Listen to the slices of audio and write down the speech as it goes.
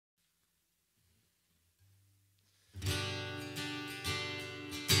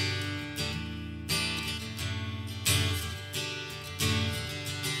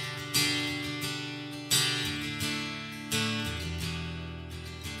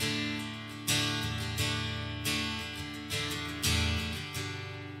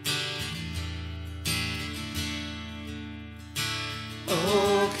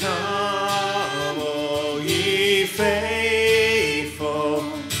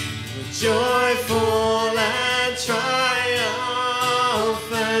joyful and triumphant.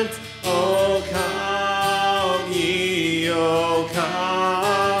 O come ye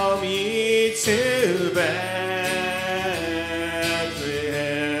to Bethlehem.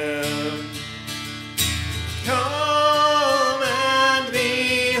 Come and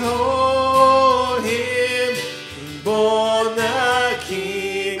behold him, born the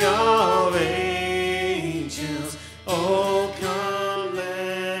King of angels. Oh, come,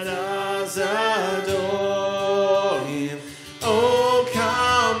 let us adore him. Oh,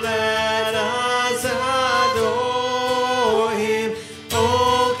 come, let us adore him.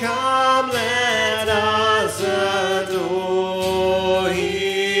 Oh, come, let us adore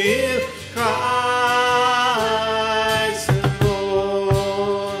him. Christ the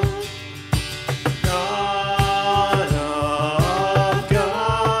Lord, God of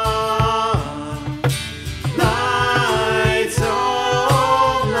God, light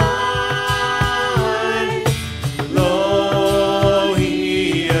of light. Lo,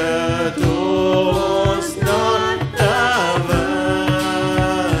 he adorns not the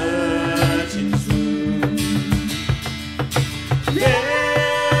virgin's womb. Very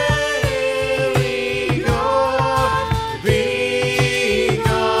God, begotten,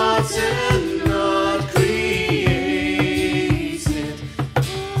 not created.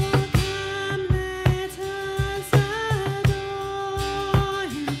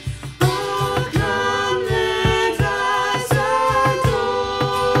 Oh, come, let us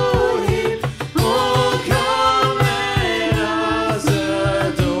adore him. Oh, come, let us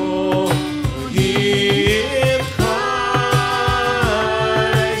adore him.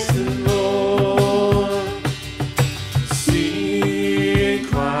 Christ the Lord. Sing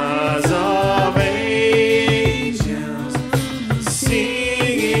choirs of angels,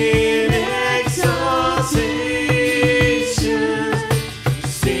 sing in exaltation,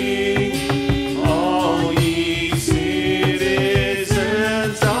 sing all ye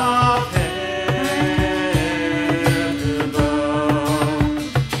citizens of heaven above.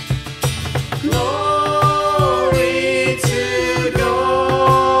 Glory to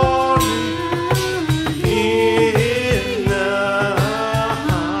God in the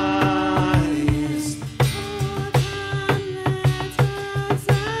highest.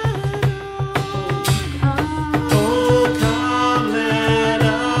 Oh, come, let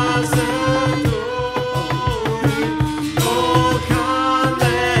us adore him. Oh, come,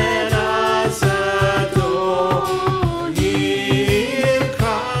 let us adore him.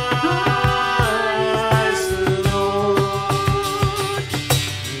 Christ the Lord.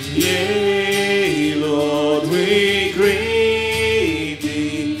 Yea, Lord, we greet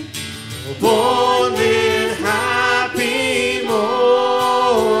thee, born in happy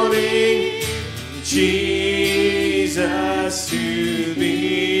morning. Jesus, to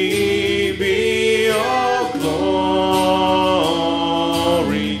thee be all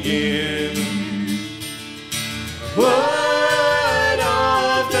glory given. Word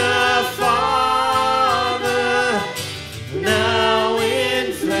of the Father, now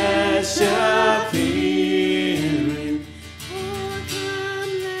in flesh appearing.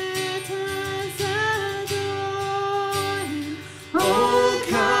 Oh,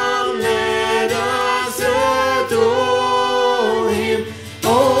 come, let us adore him. Oh, come, let us adore him.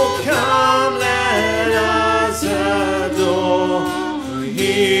 Oh, come, let us adore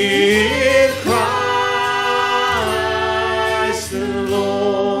him. Christ the Lord.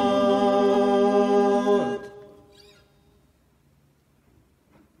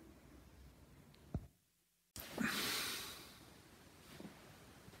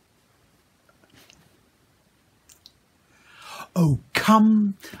 Oh,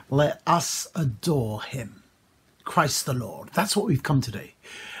 come, let us adore him. Christ the Lord. That's what we've come to do.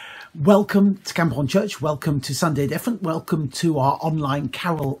 Welcome to Cambourne Church. Welcome to Sunday Different. Welcome to our online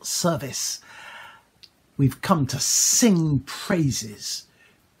carol service. We've come to sing praises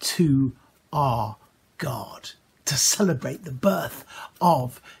to our God, to celebrate the birth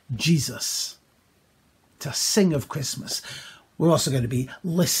of Jesus, to sing of Christmas. We're also going to be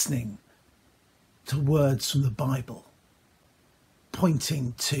listening to words from the Bible,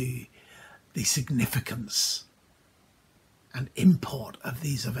 pointing to the significance and import of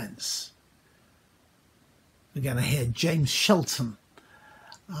these events. We're going to hear James Shelton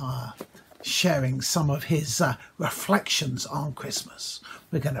sharing some of his reflections on Christmas.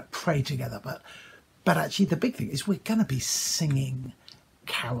 We're going to pray together, but actually the big thing is we're going to be singing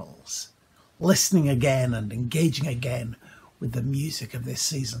carols, listening again and engaging again with the music of this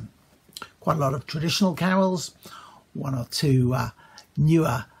season. Quite a lot of traditional carols, one or two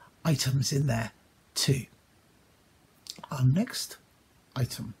newer items in there too. Our next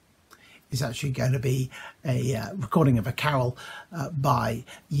item is actually going to be a recording of a carol by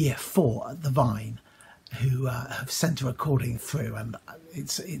Year 4 at the Vine, who have sent a recording through, and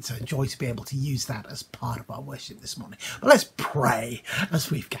it's a joy to be able to use that as part of our worship this morning. But let's pray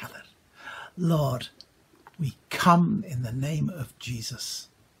as we've gathered. Lord, we come in the name of Jesus,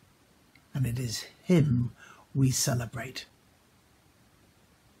 and it is him we celebrate.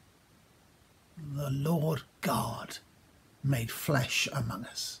 The Lord God made flesh among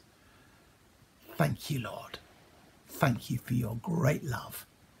us. Thank you, Lord. Thank you for your great love,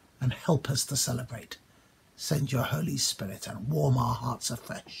 and help us to celebrate. Send your Holy Spirit and warm our hearts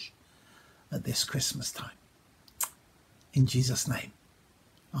afresh at this Christmas time. In Jesus' name,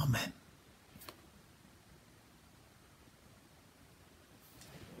 amen.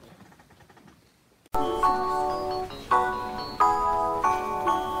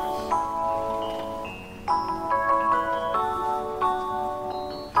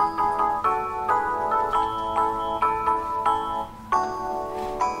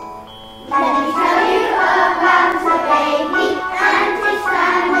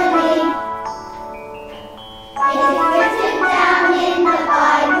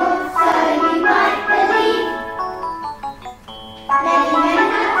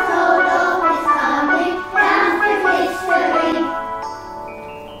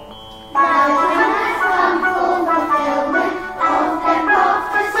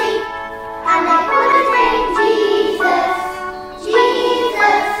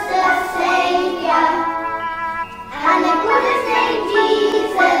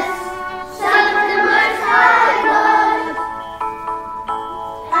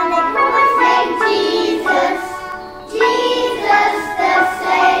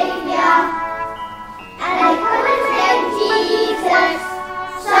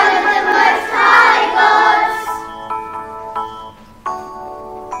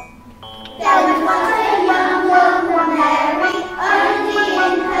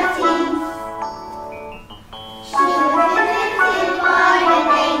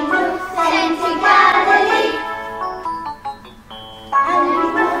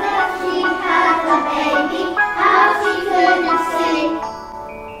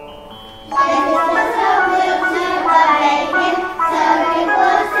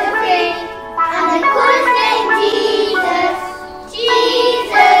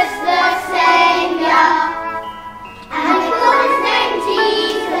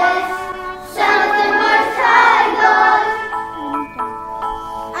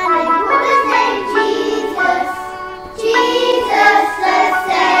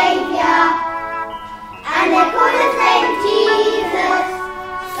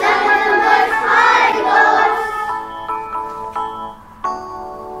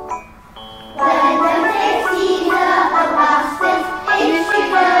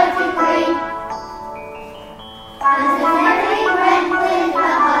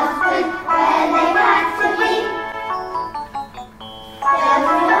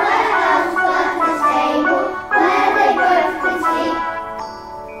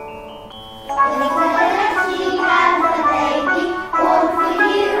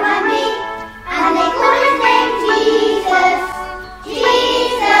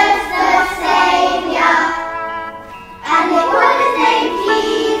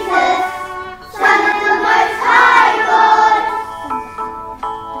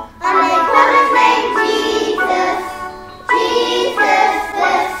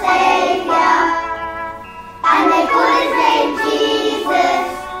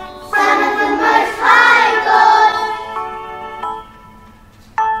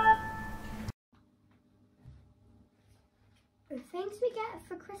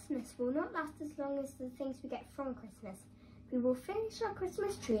 Will not last as long as the things we get from Christmas. We will finish our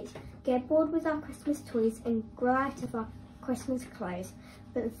Christmas treats, get bored with our Christmas toys and grow out of our Christmas clothes.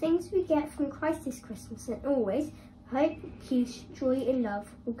 But the things we get from Christ this Christmas and always, hope, peace, joy and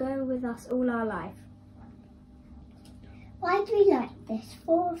love will go with us all our life. Why do we light this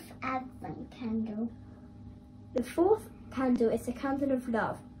fourth Advent candle? The fourth candle is the candle of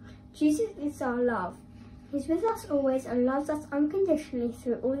love. Jesus is our love. He's with us always and loves us unconditionally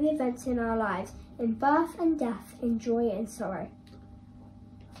through all the events in our lives, in birth and death, in joy and sorrow.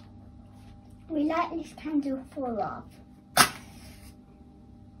 We light this candle for love.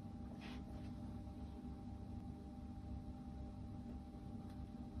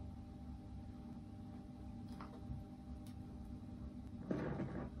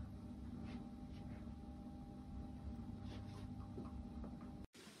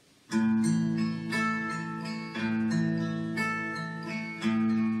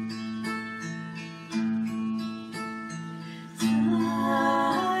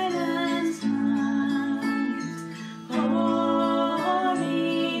 Silent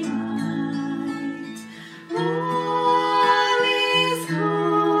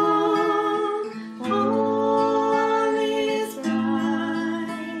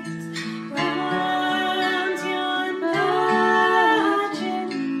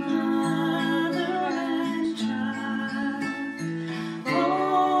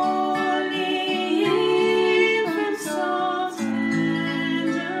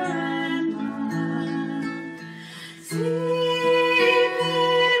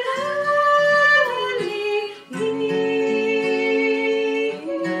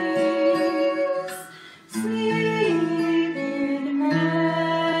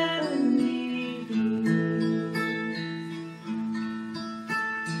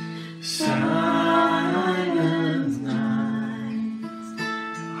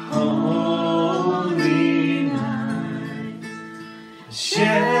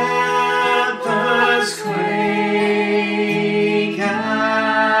Shepherds quake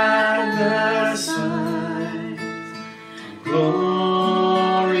at the sight,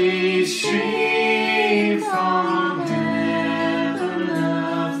 glory stream from heaven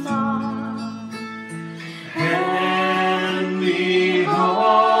afar, and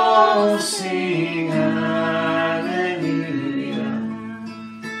behold, sing hallelujah,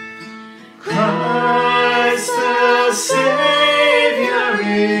 Christ the Savior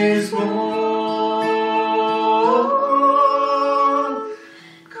is born.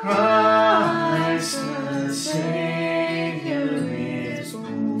 Christ the Savior is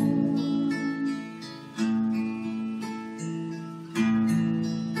born.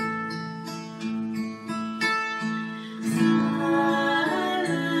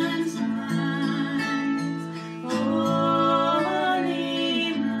 Silent night,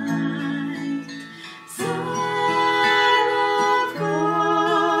 holy night, Son of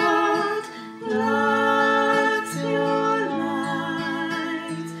God, love's pure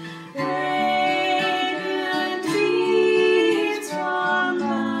light, radiant beams from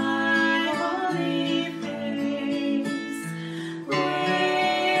thy holy face,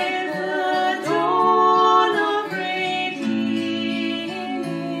 with the dawn of redeeming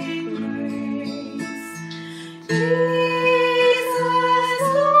grace. Jesus,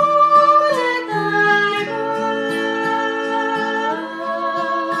 Lord, at thy birth.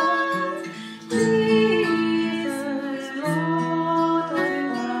 Jesus, Lord,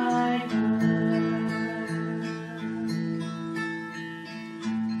 at thy birth.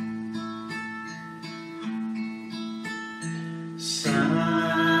 Silent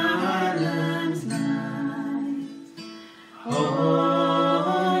night,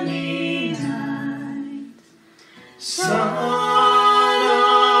 holy night, Son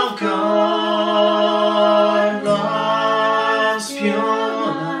of God, love's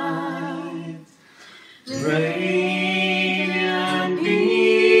pure light, radiant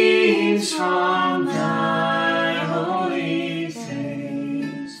beams from thy holy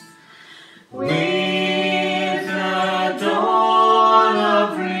face, with the dawn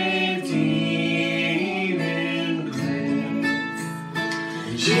of redeeming grace.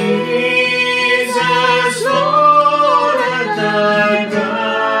 Jesus, Lord, at thy birth.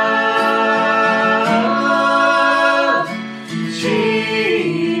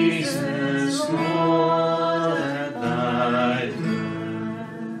 Jesus, Lord, at thy birth.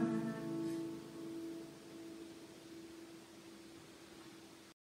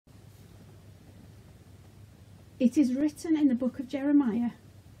 It is written in the book of Jeremiah,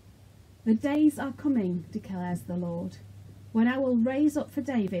 "The days are coming, declares the Lord, when I will raise up for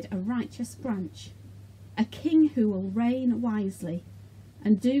David a righteous branch, a king who will reign wisely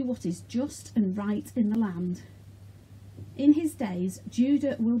and do what is just and right in the land. In his days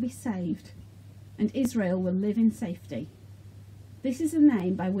Judah will be saved, and Israel will live in safety. This is the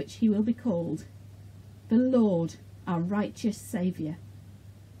name by which he will be called, the Lord, our righteous Saviour."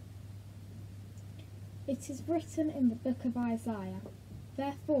 It is written in the book of Isaiah,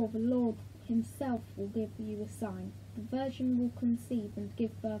 "Therefore the Lord himself will give you a sign. The virgin will conceive and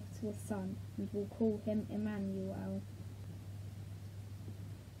give birth to a son, and will call him Emmanuel."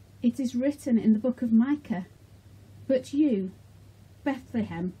 It is written in the book of Micah, "But you,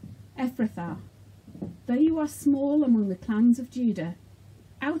 Bethlehem, Ephrathah, though you are small among the clans of Judah,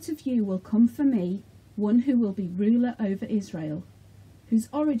 out of you will come for me one who will be ruler over Israel, whose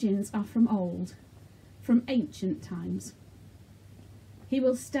origins are from old, from ancient times. He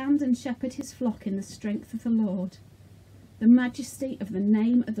will stand and shepherd his flock in the strength of the Lord, the majesty of the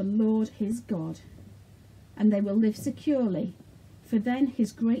name of the Lord his God, and they will live securely, for then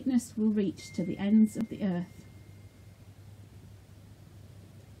his greatness will reach to the ends of the earth."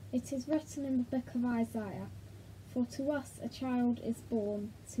 It is written in the book of Isaiah, "For to us a child is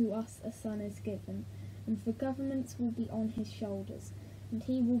born, to us a son is given, and the government will be on his shoulders, and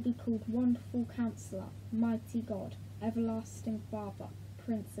he will be called Wonderful Counselor, Mighty God, Everlasting Father,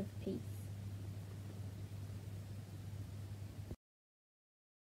 Prince of Peace."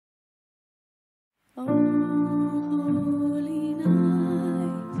 Oh, holy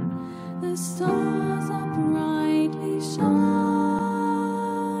night, the stars are brightly shining.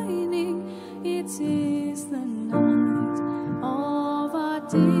 It is the night of our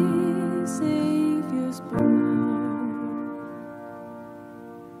dear Saviour's birth.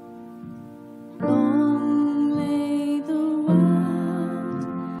 Long lay the world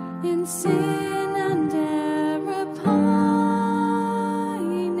in sin and error pining,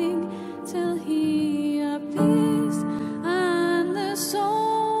 till he appears and the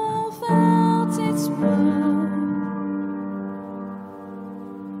soul felt its worth.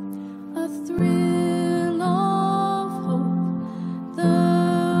 thrill of hope.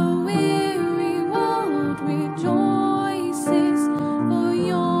 The weary world rejoices, for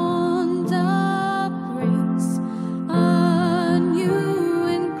yonder breaks a new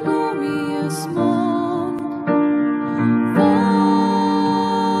and glorious morn. Fall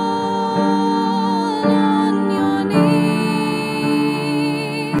on your knees,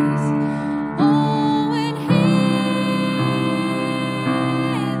 oh, and hear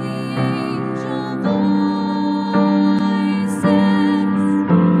the angel voices.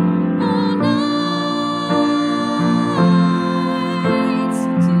 All night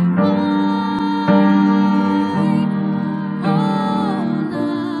divine, all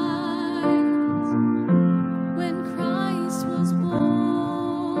night when Christ was born.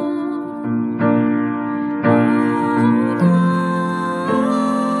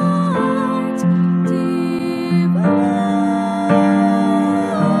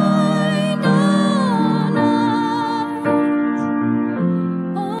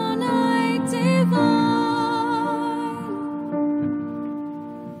 All night divine,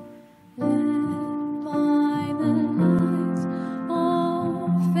 led by the light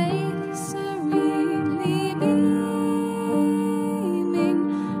of faith serenely beaming,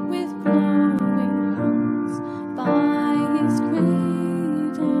 with glowing hearts by his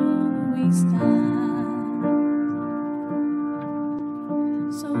cradle we stand.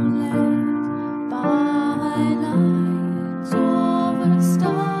 So led by light of a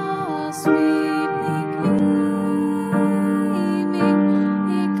star sweetly gleaming,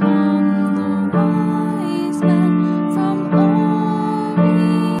 here come the wise men from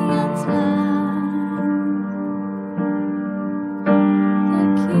Orient land. The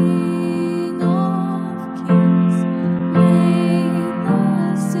King of Kings laid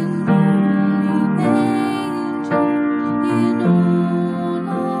thus in lonely manger, in all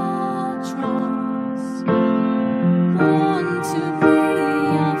our trust, born to be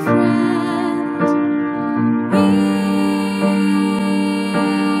our friend. He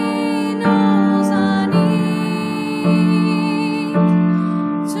knows our need,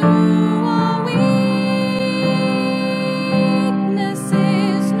 to our weaknesses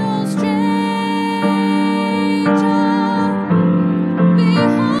no stranger. Behold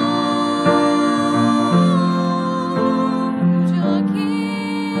your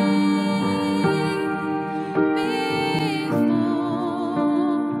King before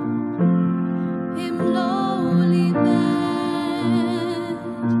him lowly bend.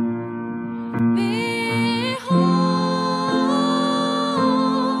 Behold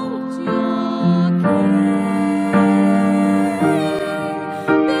your King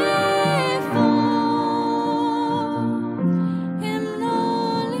before him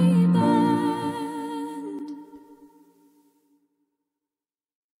lowly bend.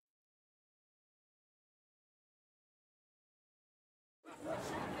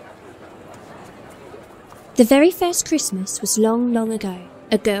 The very first Christmas was long, long ago.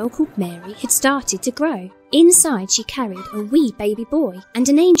 A girl called Mary had started to grow. Inside she carried a wee baby boy, and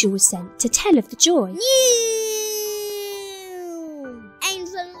an angel was sent to tell of the joy.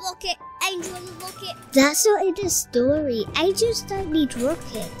 Angel and rocket, angel and rocket. That's not in the story. Angels don't need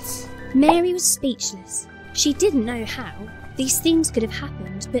rockets. Mary was speechless. She didn't know how these things could have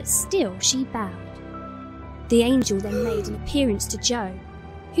happened, but still she bowed. The angel then made an appearance to Joe,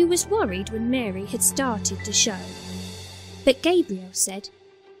 who was worried when Mary had started to show. But Gabriel said,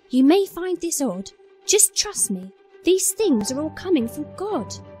 "You may find this odd. Just trust me. These things are all coming from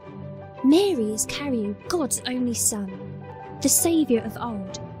God. Mary is carrying God's only Son, the Saviour of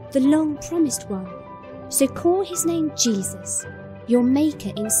old, the long-promised one. So call his name Jesus, your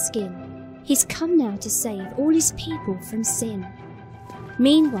Maker in skin. He's come now to save all his people from sin."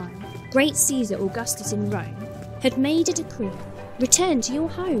 Meanwhile, great Caesar Augustus in Rome had made a decree: return to your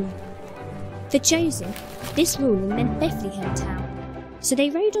home. For Joseph, this ruling meant Bethlehem town, so they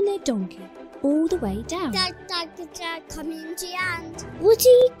rode on their donkey all the way down. Dad, coming to hand. What are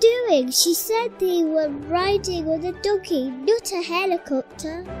you doing? She said they were riding on a donkey, not a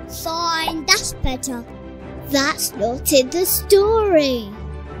helicopter. Fine, that's better. That's not in the story.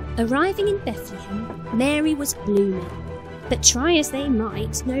 Arriving in Bethlehem, Mary was blooming, but try as they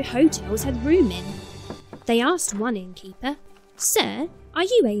might, no hotels had room in. They asked one innkeeper, "Sir, are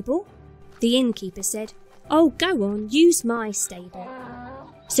you able?" The innkeeper said, "Oh, go on, use my stable."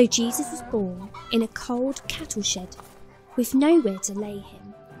 So Jesus was born in a cold cattle shed, with nowhere to lay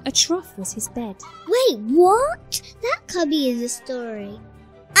him. A trough was his bed. Wait, what? That can't be in the story.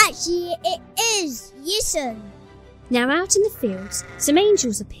 Actually, it is. Listen. Now out in the fields, some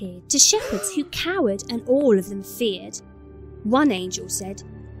angels appeared to shepherds who cowered and all of them feared. One angel said,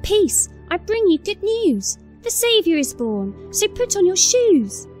 Peace, I bring you good news. The Saviour is born, so put on your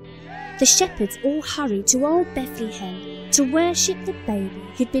shoes. The shepherds all hurried to old Bethlehem to worship the baby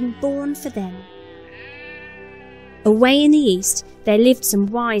who'd been born for them. Away in the east there lived some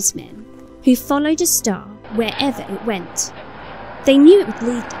wise men who followed a star wherever it went. They knew it would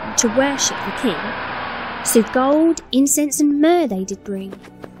lead them to worship the king, so gold, incense and myrrh they did bring.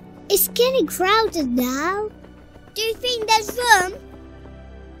 It's getting crowded now. Do you think there's room?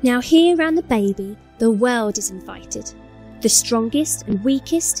 Now here round the baby the world is invited. The strongest and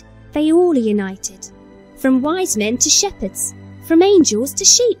weakest, they all are united. From wise men to shepherds, from angels to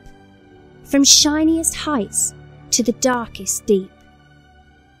sheep, from shiniest heights to the darkest deep.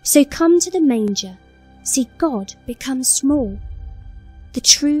 So come to the manger, see God become small. The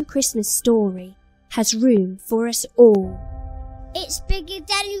true Christmas story has room for us all. It's bigger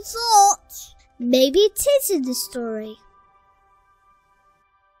than you thought. Maybe it is in the story.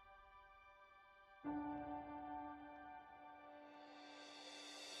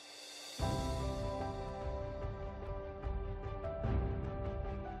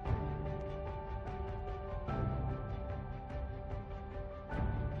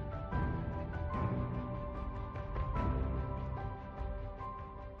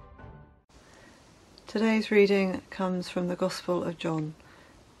 Today's reading comes from the Gospel of John,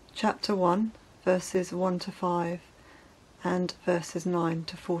 chapter 1, verses 1 to 5 and verses 9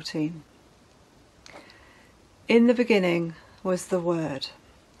 to 14. In the beginning was the Word,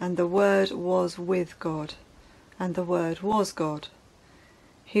 and the Word was with God, and the Word was God.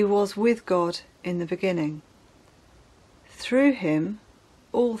 He was with God in the beginning. Through him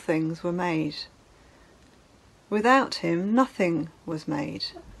all things were made. Without him nothing was made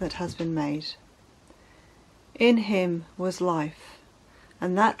that has been made. In him was life,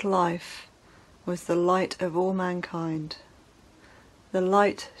 and that life was the light of all mankind. The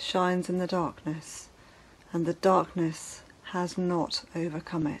light shines in the darkness, and the darkness has not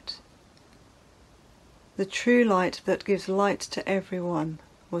overcome it. The true light that gives light to everyone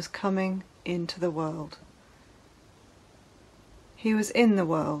was coming into the world. He was in the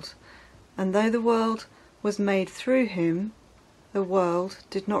world, and though the world was made through him, the world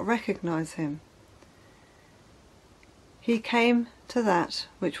did not recognize him. He came to that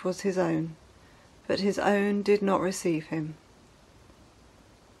which was his own, but his own did not receive him.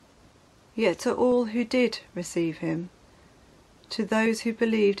 Yet to all who did receive him, to those who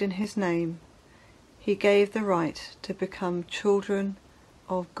believed in his name, he gave the right to become children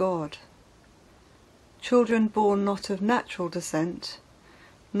of God. Children born not of natural descent,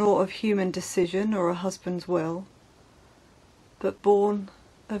 nor of human decision or a husband's will, but born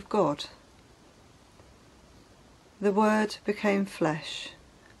of God. The Word became flesh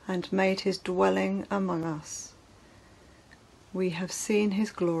and made his dwelling among us. We have seen his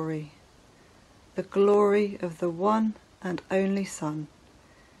glory, the glory of the one and only Son,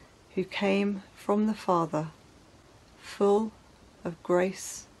 who came from the Father, full of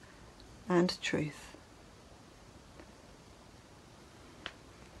grace and truth.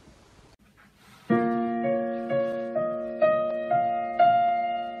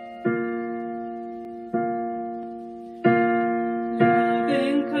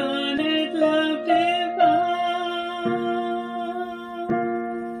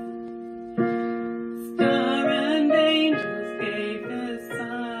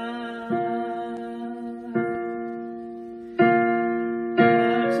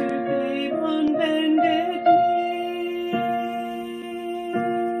 One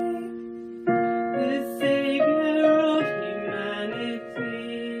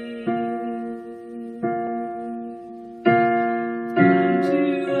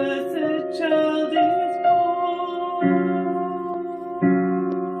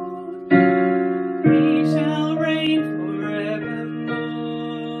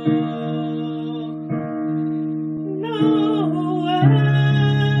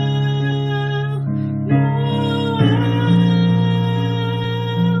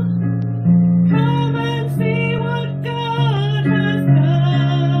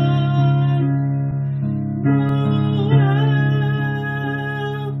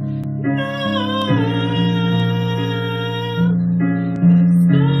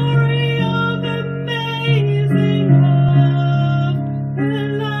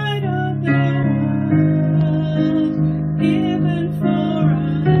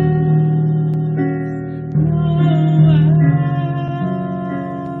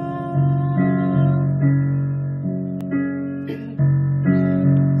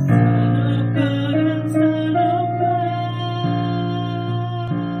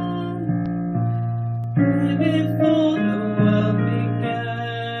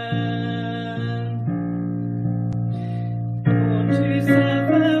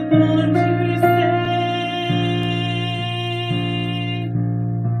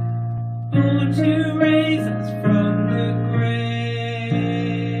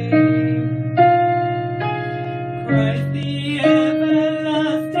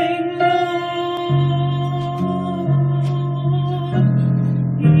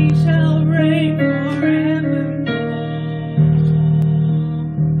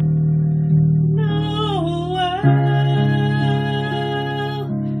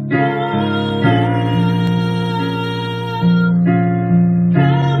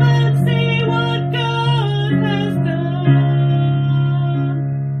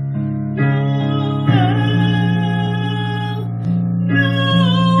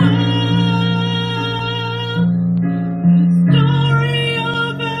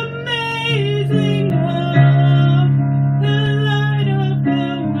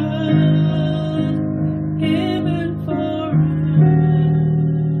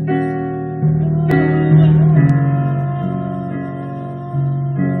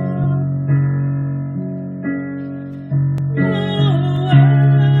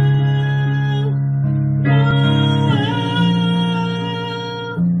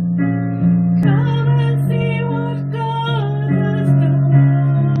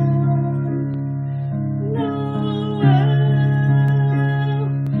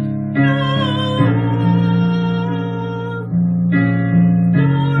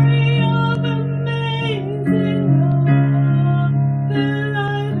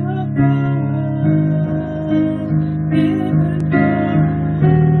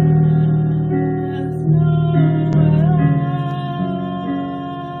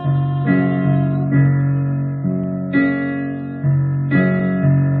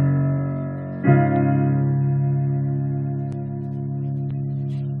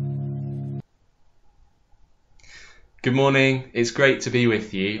Good morning. It's great to be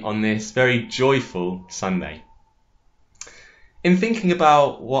with you on this very joyful Sunday. In thinking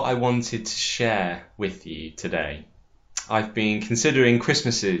about what I wanted to share with you today, I've been considering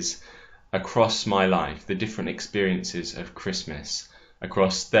Christmases across my life, the different experiences of Christmas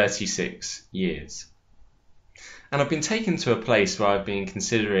across 36 years. And I've been taken to a place where I've been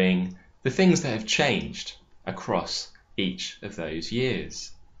considering the things that have changed across each of those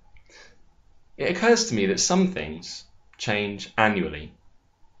years. It occurs to me that some things change annually.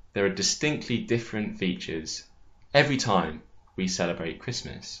 There are distinctly different features every time we celebrate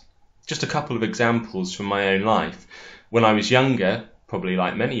Christmas. Just a couple of examples from my own life. When I was younger, probably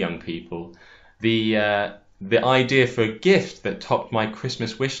like many young people, the idea for a gift that topped my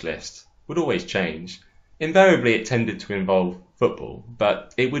Christmas wish list would always change. Invariably it tended to involve football,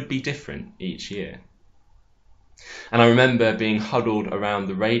 but it would be different each year. And I remember being huddled around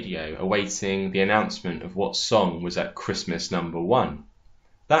the radio awaiting the announcement of what song was at Christmas #1.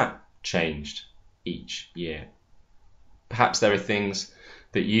 That changed each year. Perhaps there are things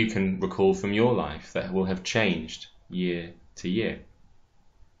that you can recall from your life that will have changed year to year.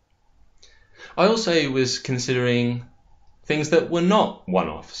 I also was considering things that were not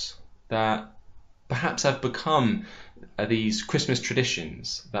one-offs, that perhaps have become these Christmas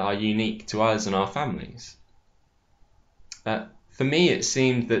traditions that are unique to us and our families. For me, it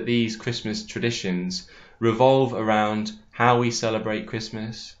seemed that these Christmas traditions revolve around how we celebrate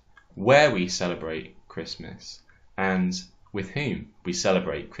Christmas, where we celebrate Christmas, and with whom we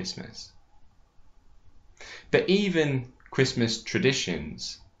celebrate Christmas. But even Christmas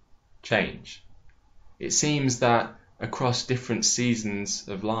traditions change. It seems that across different seasons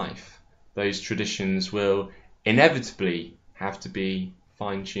of life, those traditions will inevitably have to be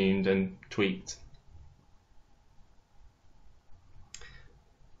fine-tuned and tweaked.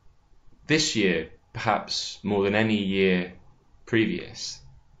 This year, perhaps more than any year previous,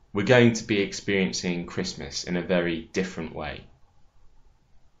 we're going to be experiencing Christmas in a very different way.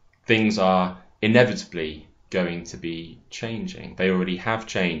 Things are inevitably going to be changing. They already have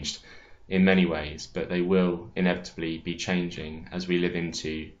changed in many ways, but they will inevitably be changing as we live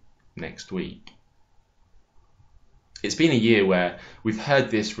into next week. It's been a year where we've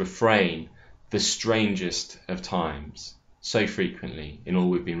heard this refrain, the strangest of times, so frequently in all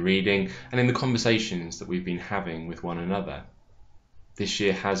we've been reading and in the conversations that we've been having with one another. This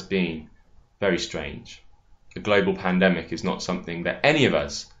year has been very strange. The global pandemic is not something that any of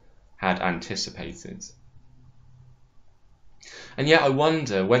us had anticipated. And yet I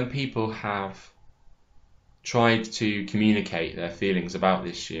wonder, when people have tried to communicate their feelings about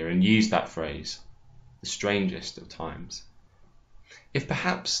this year and use that phrase, the strangest of times, if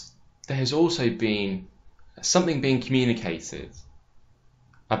perhaps there has also been something being communicated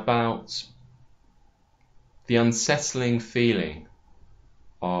about the unsettling feeling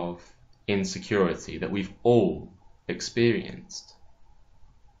of insecurity that we've all experienced.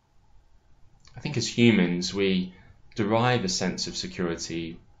 I think as humans we derive a sense of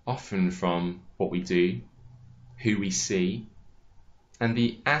security often from what we do, who we see, and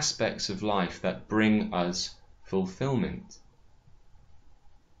the aspects of life that bring us fulfillment.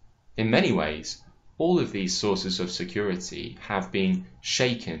 In many ways, all of these sources of security have been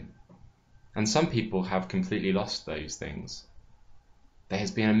shaken, and some people have completely lost those things. There has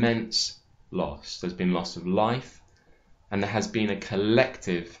been immense loss. There's been loss of life, and there has been a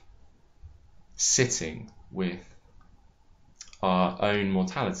collective sitting with our own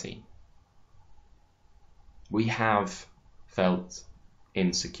mortality. We have felt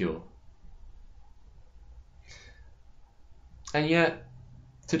insecure. And yet,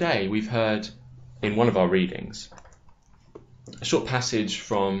 today we've heard in one of our readings a short passage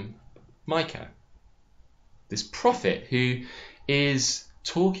from Micah, this prophet who is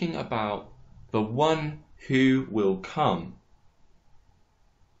talking about the one who will come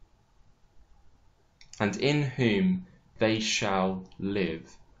and in whom they shall live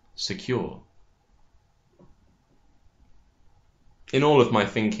secure. In all of my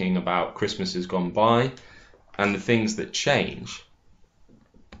thinking about Christmases gone by and the things that change,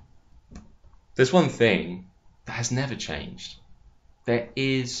 there's one thing that has never changed. There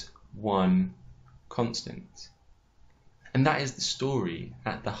is one constant. And that is the story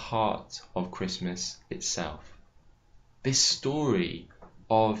at the heart of Christmas itself. This story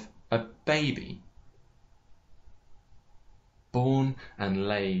of a baby born and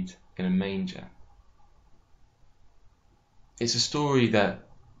laid in a manger. It's a story that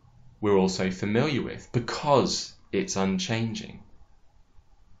we're also familiar with because it's unchanging.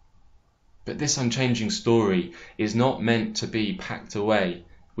 But this unchanging story is not meant to be packed away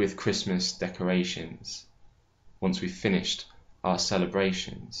with Christmas decorations. once we've finished our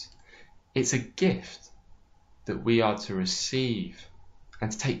celebrations. It's a gift that we are to receive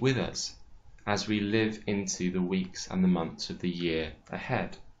and to take with us as we live into the weeks and the months of the year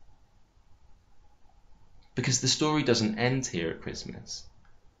ahead. Because the story doesn't end here at Christmas.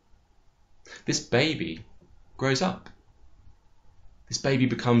 This baby grows up. This baby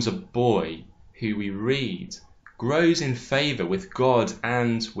becomes a boy who, we read, grows in favour with God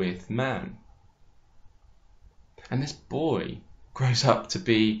and with man. And this boy grows up to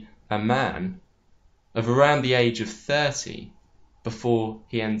be a man of around the age of 30 before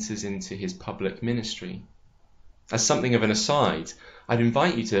he enters into his public ministry. As something of an aside, I'd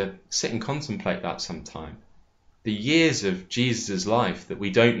invite you to sit and contemplate that sometime. The years of Jesus' life that we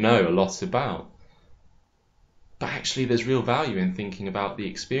don't know a lot about. But actually there's real value in thinking about the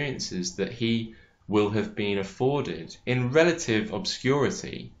experiences that he will have been afforded in relative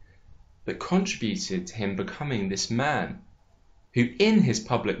obscurity that contributed to him becoming this man who in his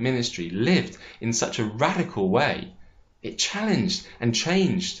public ministry lived in such a radical way. It challenged and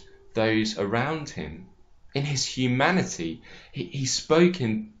changed those around him. In his humanity, he spoke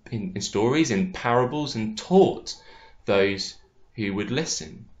in stories, in parables, and taught those who would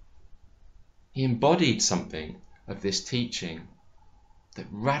listen. He embodied something of this teaching that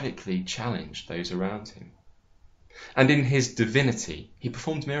radically challenged those around him. And in his divinity, he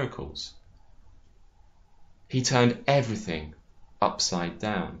performed miracles. He turned everything upside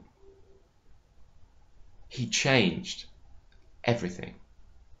down. He changed everything.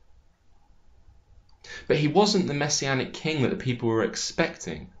 But he wasn't the messianic king that the people were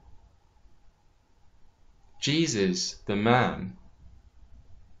expecting. Jesus, the man,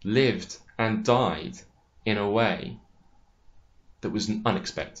 lived and died in a way that was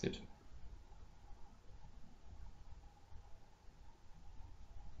unexpected.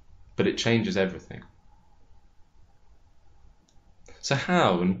 But it changes everything. So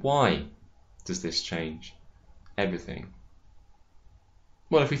how and why does this change everything?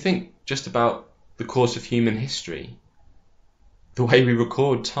 Well, if we think just about the course of human history, the way we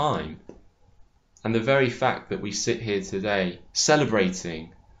record time, and the very fact that we sit here today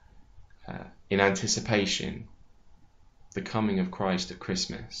celebrating in anticipation the coming of Christ at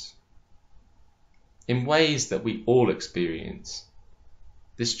Christmas, in ways that we all experience,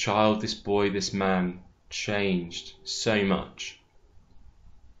 this child, this boy, this man changed so much.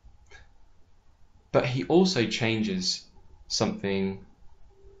 But he also changes something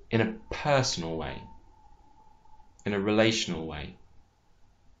in a personal way, in a relational way.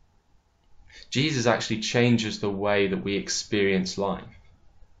 Jesus actually changes the way that we experience life,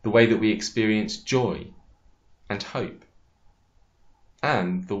 the way that we experience joy and hope,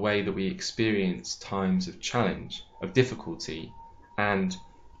 and the way that we experience times of challenge, of difficulty, and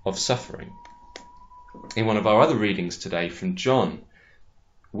of suffering. In one of our other readings today from John,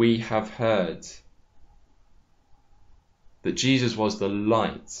 we have heard that Jesus was the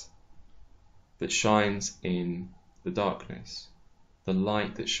light that shines in the darkness, the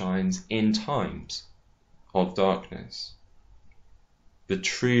light that shines in times of darkness, the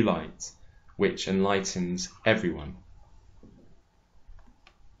true light which enlightens everyone.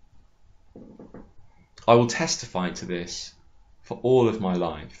 I will testify to this for all of my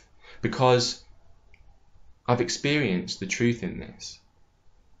life because I've experienced the truth in this.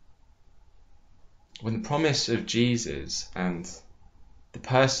 When the promise of Jesus and the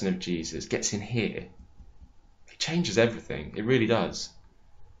person of Jesus gets in here, it changes everything. It really does.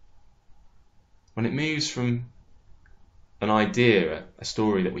 When it moves from an idea, a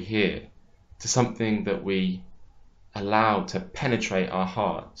story that we hear, to something that we allow to penetrate our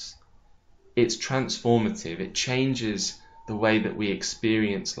hearts, it's transformative. It changes the way that we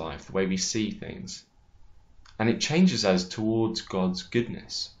experience life, the way we see things. And it changes us towards God's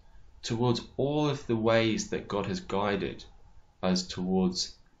goodness, towards all of the ways that God has guided us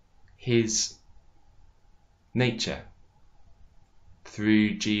towards his nature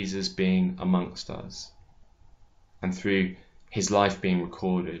through Jesus being amongst us and through his life being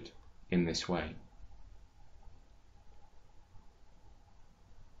recorded in this way.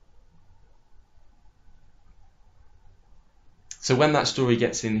 So when that story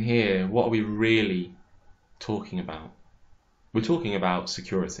gets in here, what are we really talking about? We're talking about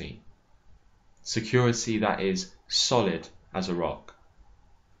security. Security that is solid as a rock.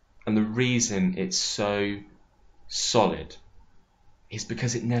 And the reason it's so solid is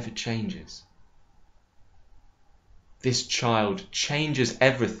because it never changes. This child changes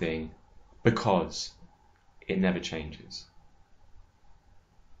everything because it never changes.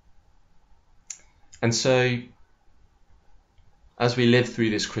 And so as we live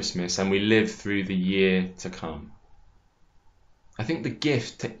through this Christmas and we live through the year to come. I think the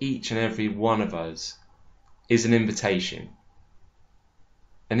gift to each and every one of us is an invitation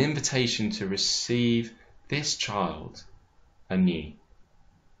to receive this child anew,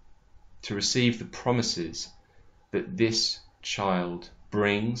 to receive the promises that this child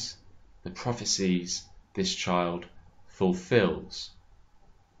brings, the prophecies this child fulfills,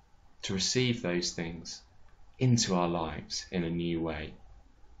 to receive those things into our lives in a new way.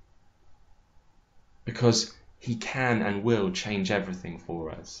 Because he can and will change everything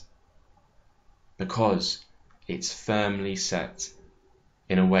for us. Because it's firmly set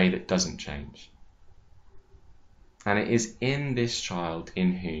in a way that doesn't change. And it is in this child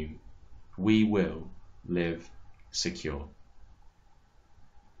in whom we will live secure.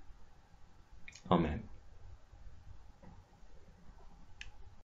 Amen.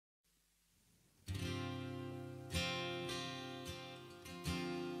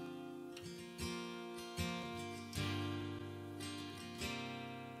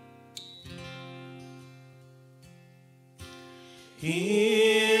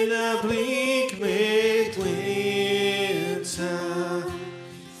 In the bleak midwinter,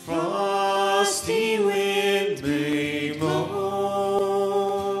 frosty wind may moan.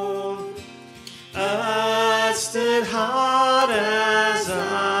 I stood hard as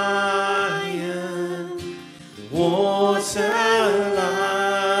iron, water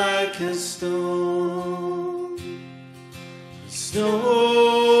like a stone.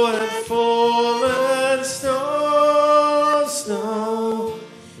 Snow had fallen, snow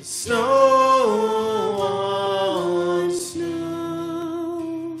on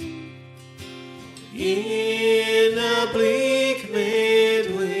snow. In a bleak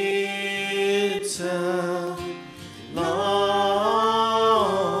midwinter, long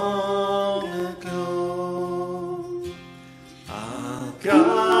ago. Our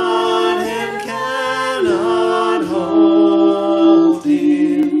God him cannot hold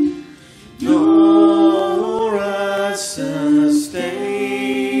him, nor us sustain.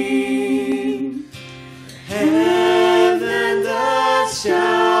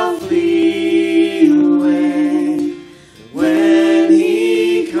 Shall flee away when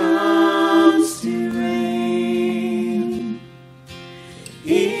he comes to reign.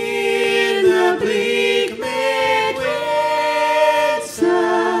 In the bleak midwinter,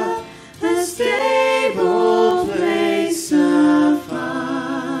 a stable place sufficed.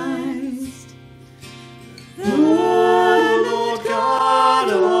 The Lord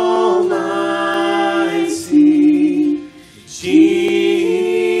God Almighty, Jesus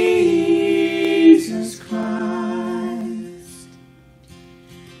Christ.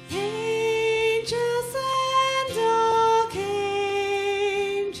 Angels and archangels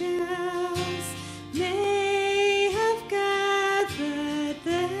may have gathered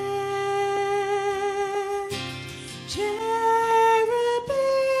there. Cherubim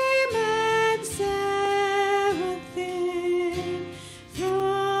and seraphim throng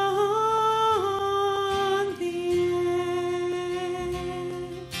the air.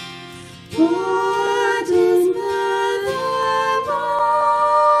 What is Mother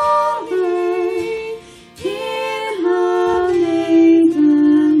wondering in her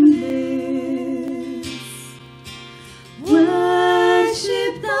maiden bliss?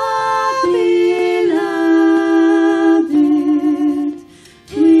 Worship the beloved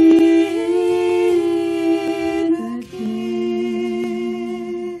with a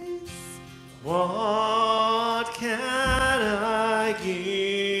kiss. What can I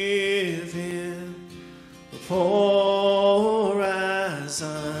give him, poor as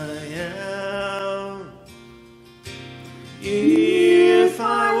I am? If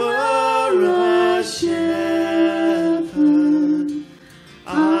I were a shepherd,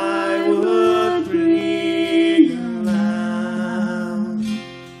 I would bring a lamb.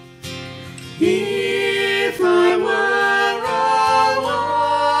 If I were a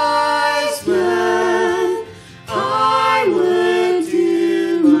wise man, I would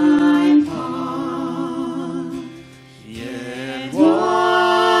do my part. Yet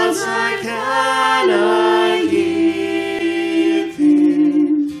what can I give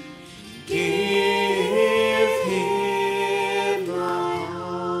him? Give him my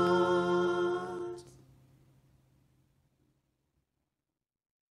heart.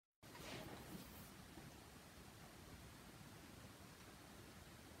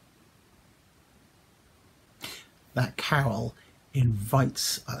 That carol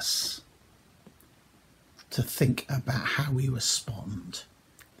invites us to think about how we respond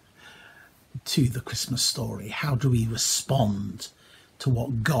to the Christmas story. How do we respond to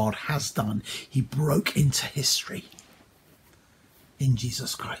what God has done? He broke into history in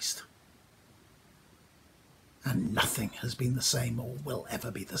Jesus Christ. And nothing has been the same or will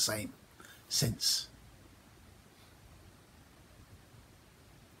ever be the same since.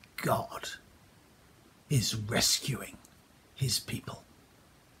 God is rescuing his people.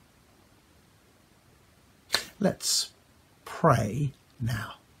 Let's pray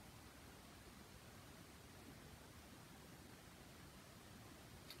now.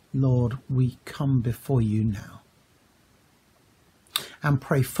 Lord, we come before you now and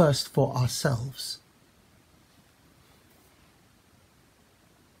pray first for ourselves.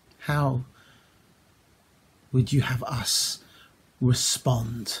 How would you have us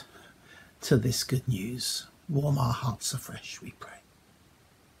respond to this good news? Warm our hearts afresh, we pray.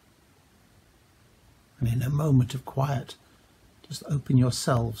 And in a moment of quiet, just open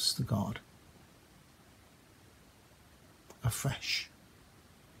yourselves to God afresh.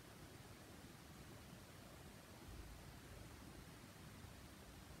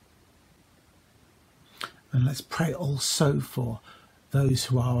 And let's pray also for those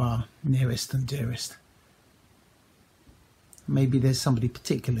who are our nearest and dearest. Maybe there's somebody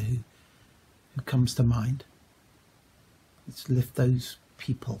particular who comes to mind. Let's lift those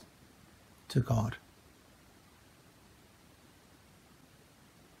people to God.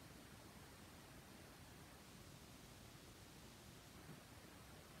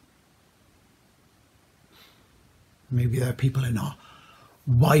 Maybe there are people in our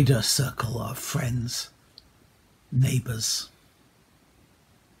wider circle of friends, neighbours.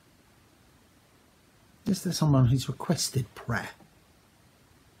 Is there someone who's requested prayer,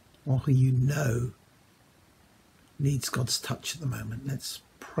 or who you know needs God's touch at the moment? Let's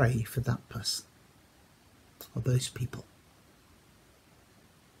pray for that person or those people.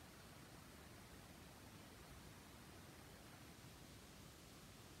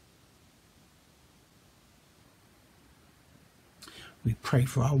 We pray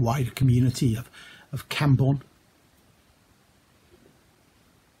for our wider community of Cambourne.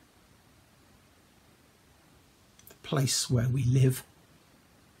 The place where we live.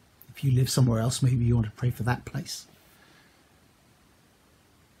 If you live somewhere else, maybe you want to pray for that place.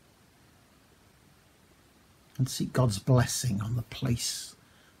 And seek God's blessing on the place,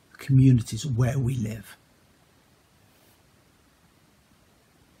 the communities where we live.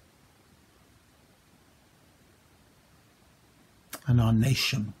 And our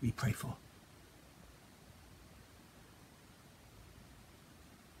nation we pray for.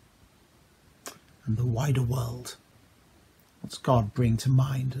 And the wider world. What's God bring to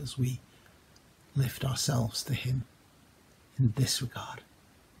mind as we lift ourselves to him in this regard?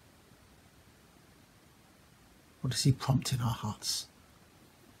 What does he prompt in our hearts?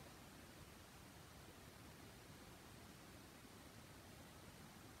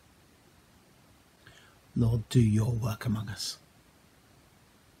 Lord, do your work among us.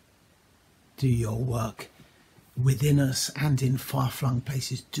 Do your work within us and in far-flung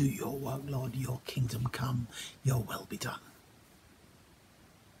places. Do your work, Lord. Your kingdom come, your will be done.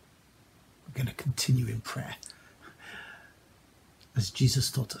 We're going to continue in prayer as Jesus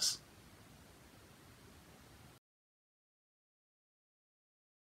taught us.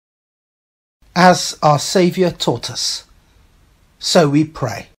 As our Saviour taught us, so we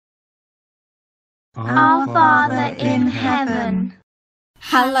pray. Our Father in heaven,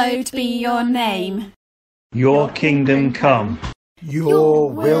 hallowed be your name. Your kingdom come. Your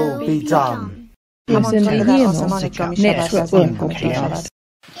will be done. Give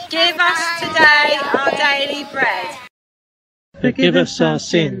us today our daily bread. Forgive us our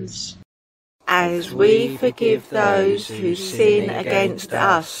sins, as we forgive those who sin against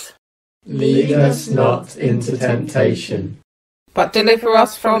us. Lead us not into temptation, but deliver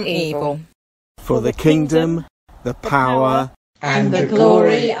us from evil. For the kingdom, the power, and the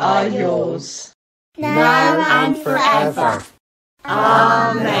glory are yours, now and forever.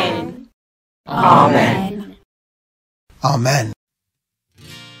 Amen. Amen. Amen.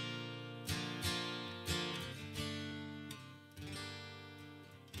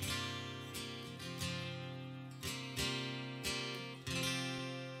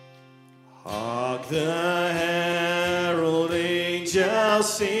 Hark the herald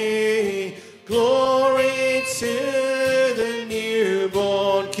angels sing, glory to the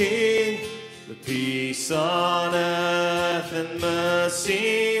newborn King. The peace on earth and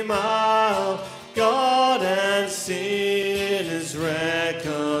mercy mild, God and sinners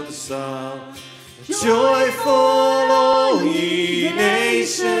reconciled. Joyful all ye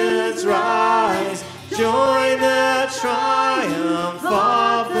nations rise, join the triumph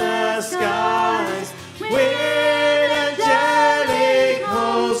of the skies. With angelic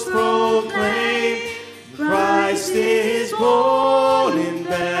hosts proclaim, Christ is born.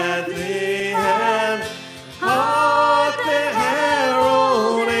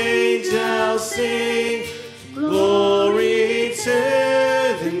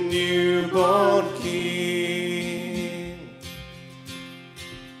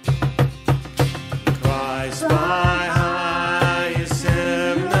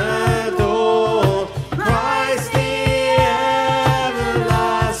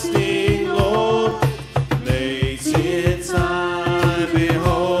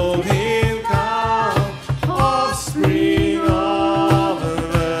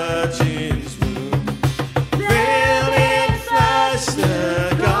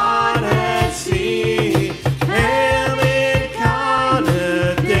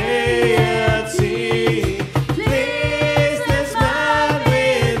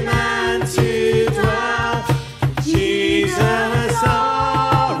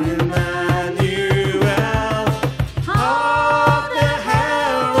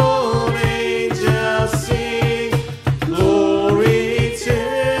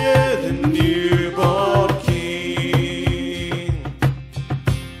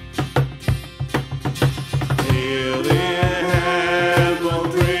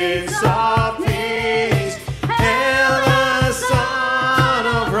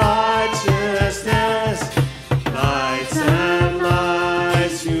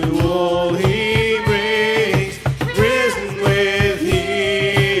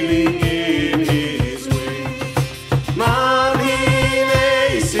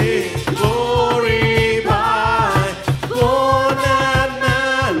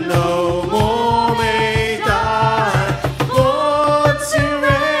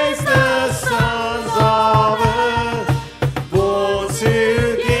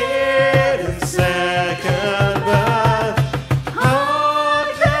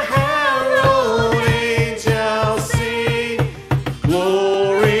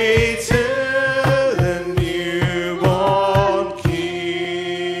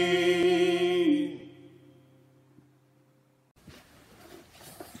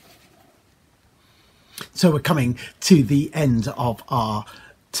 So we're coming to the end of our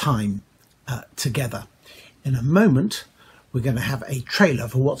time together. In a moment, we're going to have a trailer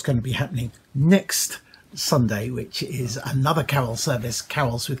for what's going to be happening next Sunday, which is another carol service,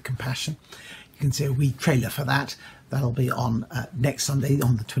 Carols with Compassion. You can see a wee trailer for that. That'll be on next Sunday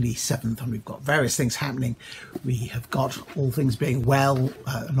on the 27th, and we've got various things happening. We have got, all things being well,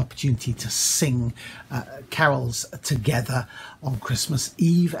 an opportunity to sing carols together on Christmas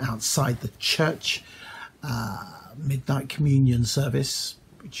Eve outside the church. Midnight communion service,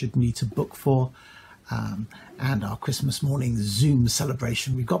 which you'd need to book for, and our Christmas morning Zoom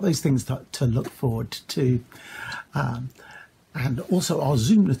celebration. We've got those things to look forward to, and also our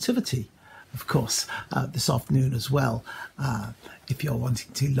Zoom nativity, of course, this afternoon as well. If you're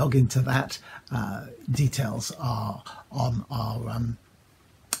wanting to log into that, details are on our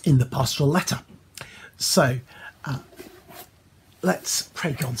in the pastoral letter. So let's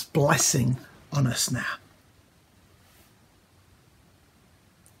pray God's blessing on us now.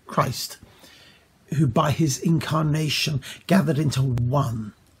 Christ, who by his incarnation gathered into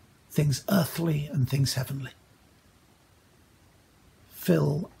one things earthly and things heavenly,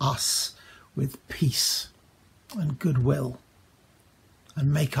 fill us with peace and goodwill,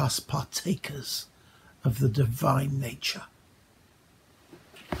 and make us partakers of the divine nature.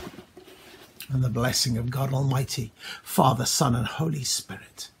 And the blessing of God Almighty, Father, Son, and Holy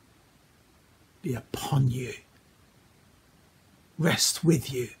Spirit be upon you, rest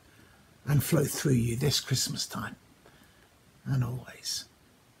with you, and flow through you this Christmas time and always.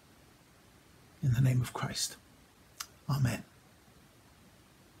 In the name of Christ. Amen.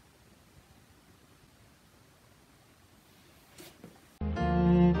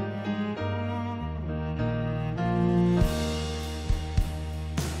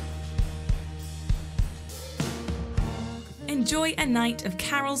 Enjoy a night of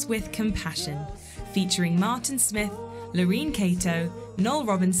Carols with Compassion, featuring Martin Smith, Loreen Cato, Noel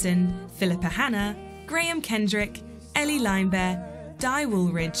Robinson, Philippa Hanna, Graham Kendrick, Ellie Limebear, Di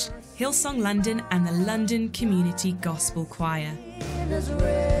Woolridge, Hillsong London and the London Community Gospel Choir.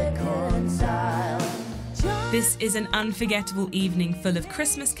 This is an unforgettable evening full of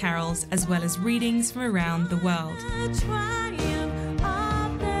Christmas carols as well as readings from around the world.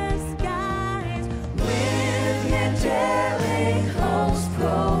 With angelic hosts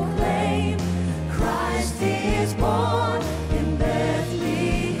proclaim.